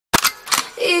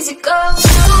easy go. Hey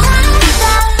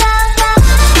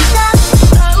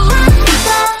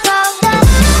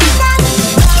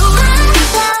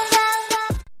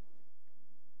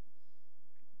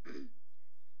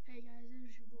guys, it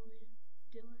is your boy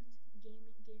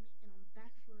Dylan's Gaming, and I'm back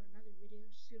for another video.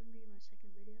 Soon be my second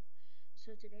video.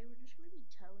 So today we're just gonna be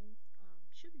towing.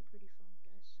 Should be pretty fun,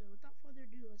 guys. So without further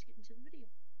ado, let's get into the video.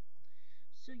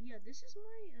 So yeah, this is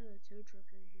my tow truck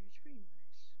right here. It's pretty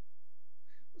nice.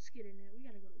 Let's get in it. We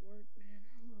gotta go to work, man.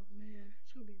 Oh man,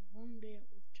 it's gonna be a long day at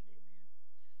work today, man.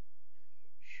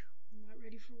 I'm not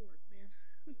ready for work, man.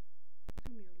 It's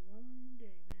gonna be a long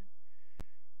day, man.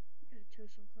 We gotta tow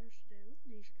some cars today. Look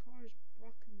at these cars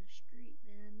blocking the street,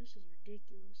 man. This is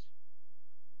ridiculous.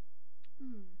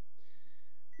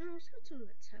 Now let's go to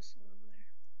that Tesla over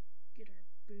there. Get our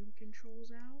boom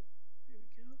controls out. There we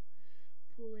go.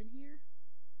 Pull in here.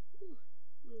 Ooh,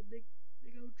 little big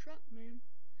old truck, man.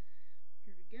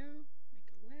 Here we go.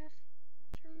 Make a left.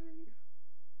 Turn.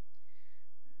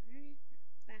 Alrighty.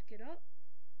 Back it up.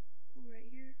 Pull right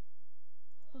here.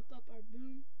 Hook up our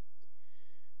boom.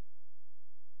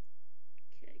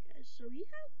 Okay, guys. So we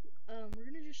have we're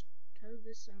gonna just tow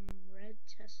this red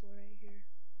Tesla right here.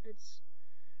 It's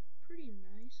pretty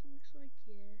nice. It looks like,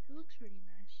 yeah, it looks pretty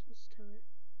nice. Let's tow it.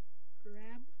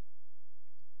 Grab.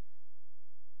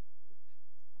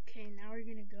 Okay, now we're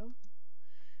gonna go.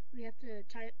 We have to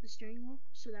tie up the steering wheel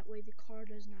so that way the car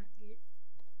does not get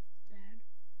bad.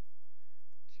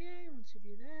 Okay, once we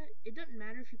do that, it doesn't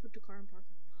matter if you put the car in park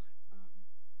or not.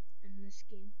 In this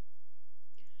game,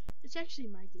 it's actually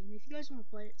my game. If you guys want to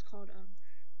play it, it's called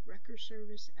Wrecker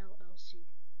Service LLC.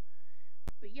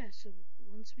 But yeah, so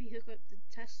once we hook up the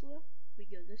Tesla, we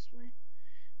go this way,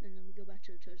 and then we go back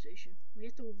to the tow station. We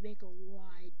have to make a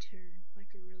wide turn,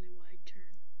 like a really wide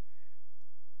turn,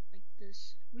 like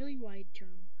this, really wide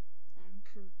turn,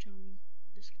 for towing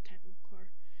this type of car.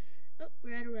 Oh,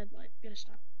 we're at a red light. Gotta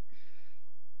stop.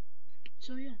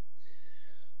 So yeah,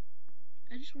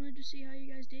 I just wanted to see how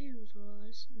you guys did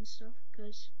was and stuff,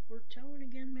 cause we're towing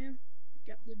again, man.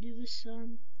 Got to do this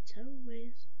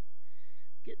towaways,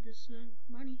 get this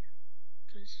money,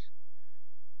 cause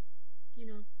you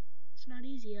know it's not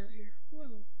easy out here.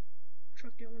 Whoa,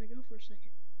 truck didn't want to go for a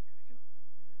second.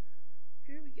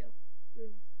 Here we go.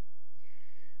 Boom.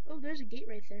 Oh, there's a gate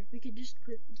right there. We could just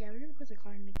put, yeah, we're gonna put the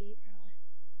car in the gate probably.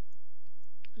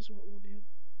 That's what we'll do.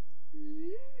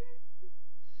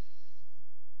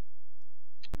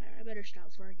 Alright, I better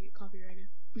stop before I get copyrighted.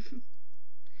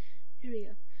 Here we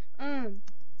go.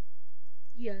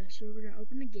 Yeah, so we're gonna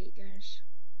open the gate, guys.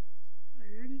 Are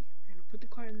you ready? We're gonna put the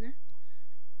car in there.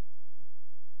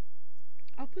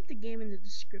 I'll put the game in the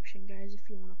description, guys, if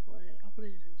you want to play it. I'll put it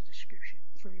in the description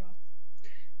for y'all,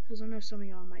 because I know some of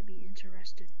y'all might be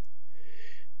interested.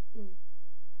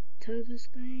 Tow this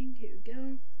thing. Here we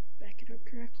go. Back it up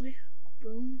correctly.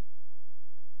 Boom.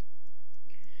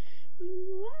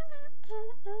 Ooh,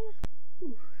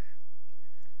 Ooh.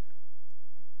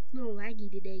 A little laggy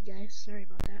today, guys. Sorry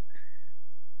about that.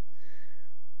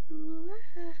 Ooh,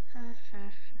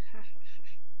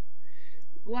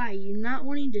 Why, you not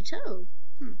wanting to tow?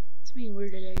 It's being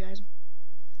weird today, guys.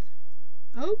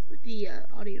 I hope the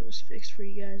audio is fixed for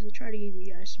you guys. I try to give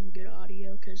you guys some good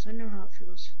audio, because I know how it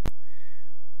feels.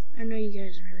 I know you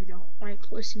guys really don't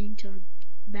like listening to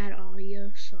bad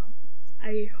audio, so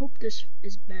I hope this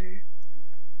is better.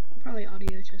 I'll probably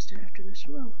audio test it after this.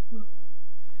 Whoa.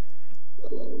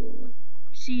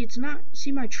 See, it's not,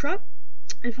 see my truck?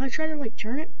 If I try to like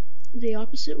turn it the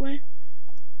opposite way,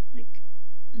 like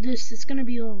this, it's gonna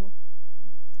be all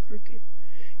crooked.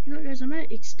 You know, guys, I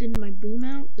might extend my boom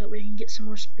out, that way I can get some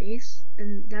more space,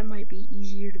 and that might be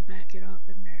easier to back it up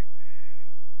in there.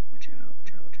 Watch out.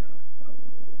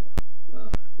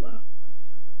 Whoa.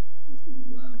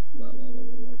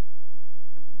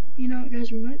 You know what,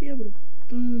 guys, we might be able to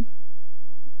boom.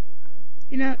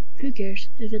 You know, who cares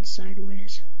if it's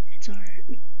sideways? It's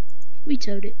alright. We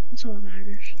towed it. That's all that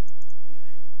matters.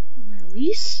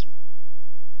 Release.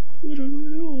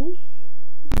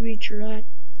 Retract.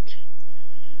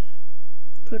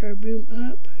 Put our boom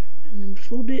up, and then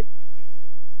fold it.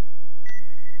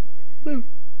 Boom.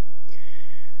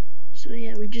 So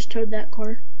yeah, we just towed that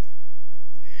car.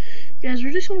 Guys,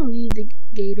 we're just gonna leave the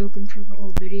gate open for the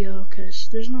whole video, because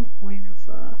there's no point of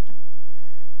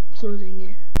closing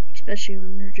it, especially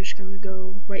when we're just gonna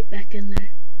go right back in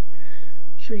there.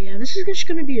 So yeah, this is just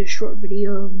gonna be a short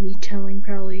video of me towing.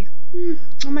 Probably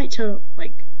I might tow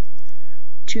like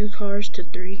 2 cars to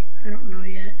 3, I don't know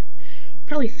yet.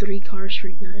 Probably 3 cars for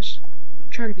you guys. I'll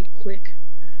try to be quick,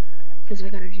 because I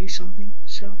gotta do something.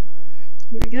 So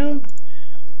here we go.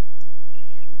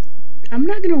 I'm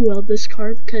not gonna weld this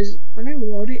car because when I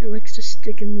weld it, it likes to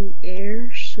stick in the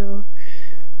air. So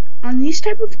on these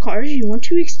type of cars, you want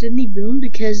to extend the boom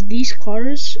because these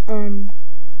cars,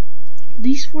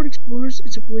 these Ford Explorers,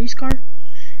 it's a police car,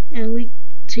 and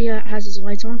see how it has its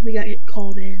lights on. We got it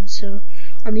called in, so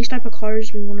on these type of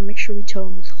cars, we want to make sure we tow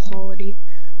them with quality.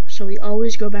 So we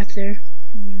always go back there.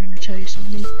 I'm gonna tell you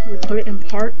something. We put it in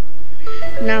park.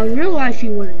 Now, in real life,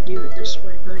 you wouldn't do it this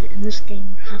way, but in this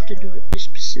game, you have to do it this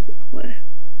specific way.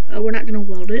 We're not gonna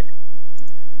weld it.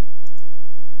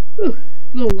 Ooh,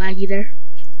 a little laggy there.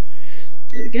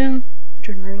 There we go.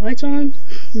 Turn our lights on.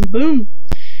 And boom.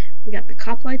 We got the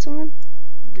cop lights on.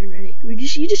 They're ready. You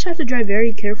just have to drive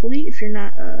very carefully if you're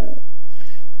not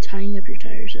tying up your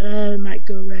tires. It might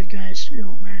go red, guys. It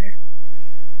don't matter.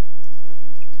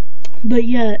 But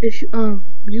yeah, if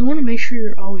you want to make sure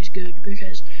you're always good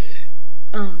because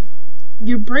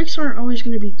your brakes aren't always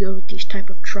going to be good with these type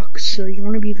of trucks, so you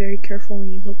want to be very careful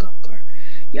when you hook up a car.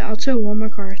 Yeah, I'll tow one more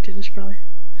car after this probably.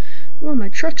 Well, my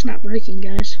truck's not braking,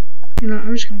 guys. You know,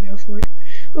 I'm just going to go for it.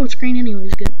 Oh, it's green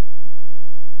anyways, good.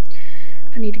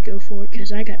 I need to go for it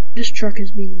because this truck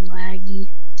is being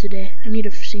laggy today. I need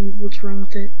to see what's wrong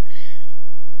with it.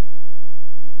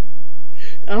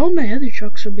 All my other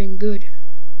trucks are being good.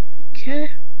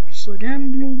 Okay, slow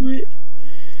down a little bit.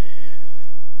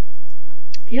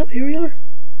 Yep, here we are.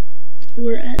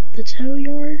 We're at the tow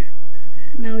yard.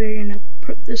 Now we're gonna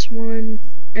put this one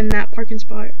in that parking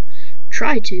spot.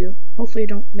 Try to. Hopefully,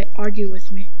 don't argue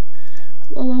with me.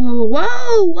 Whoa, whoa,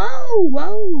 whoa, whoa,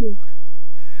 whoa, whoa!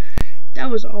 That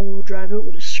was all-wheel drive. It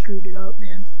would have screwed it up,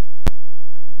 man.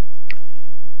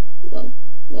 Whoa,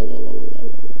 whoa, whoa, whoa,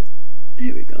 whoa, whoa!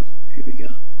 Here we go. Here we go.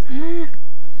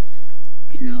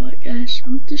 You know what, guys?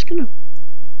 I'm just gonna.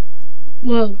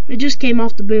 Whoa! It just came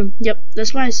off the boom. Yep,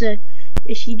 that's why I said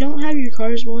if you don't have your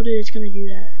cars welded, it's gonna do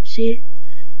that. See?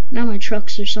 Now my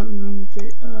truck's there's something wrong with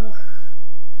it.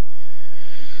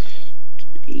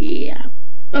 Yeah.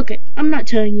 Okay, I'm not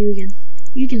telling you again.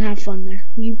 You can have fun there.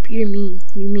 You're mean.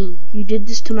 You mean. You did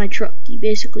this to my truck. You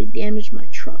basically damaged my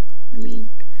truck. I mean.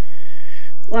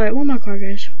 Alright, one more car,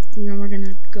 guys. And then we're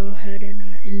gonna go ahead and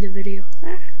end the video.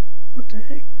 What the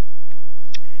heck?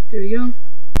 Here we go.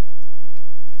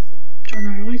 Turn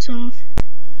our lights off.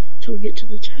 So we get to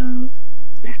the tow.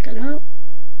 Back it up.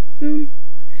 Boom.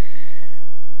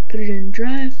 Put it in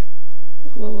drive.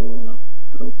 Whoa, whoa, whoa, whoa.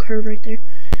 Little curve right there.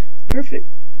 Perfect.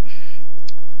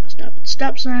 Stop at the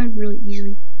stop sign really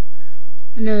easily.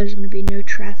 I know there's going to be no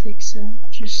traffic, so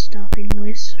just stop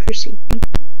anyways for safety.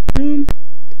 Boom.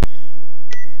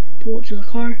 Pull up to the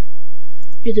car.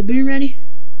 Get the boom ready.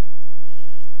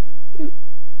 The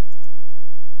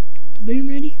boom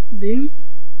ready. Boom.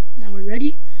 Now we're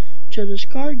ready. Tow this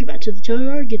car. Get back to the tow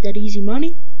yard. Get that easy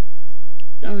money.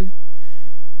 Done.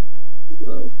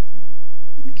 Whoa.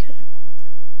 Okay.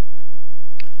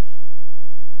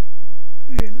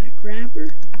 We're gonna grab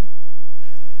her.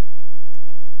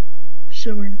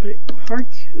 So we're gonna put it in park.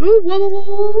 Ooh, whoa, whoa,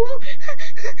 whoa, whoa,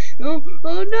 whoa.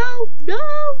 Oh no,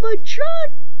 no, my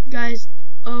truck, guys.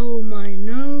 Oh my,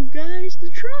 no, guys, the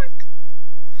truck.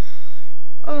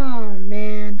 Oh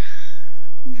man,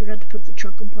 we forgot to put the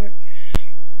truck in park.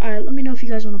 Alright, let me know if you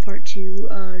guys want a part 2.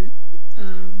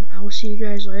 I will see you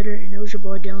guys later. And it was your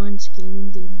boy Dylan's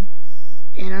Gaming,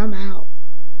 and I'm out.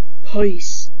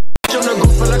 Peace.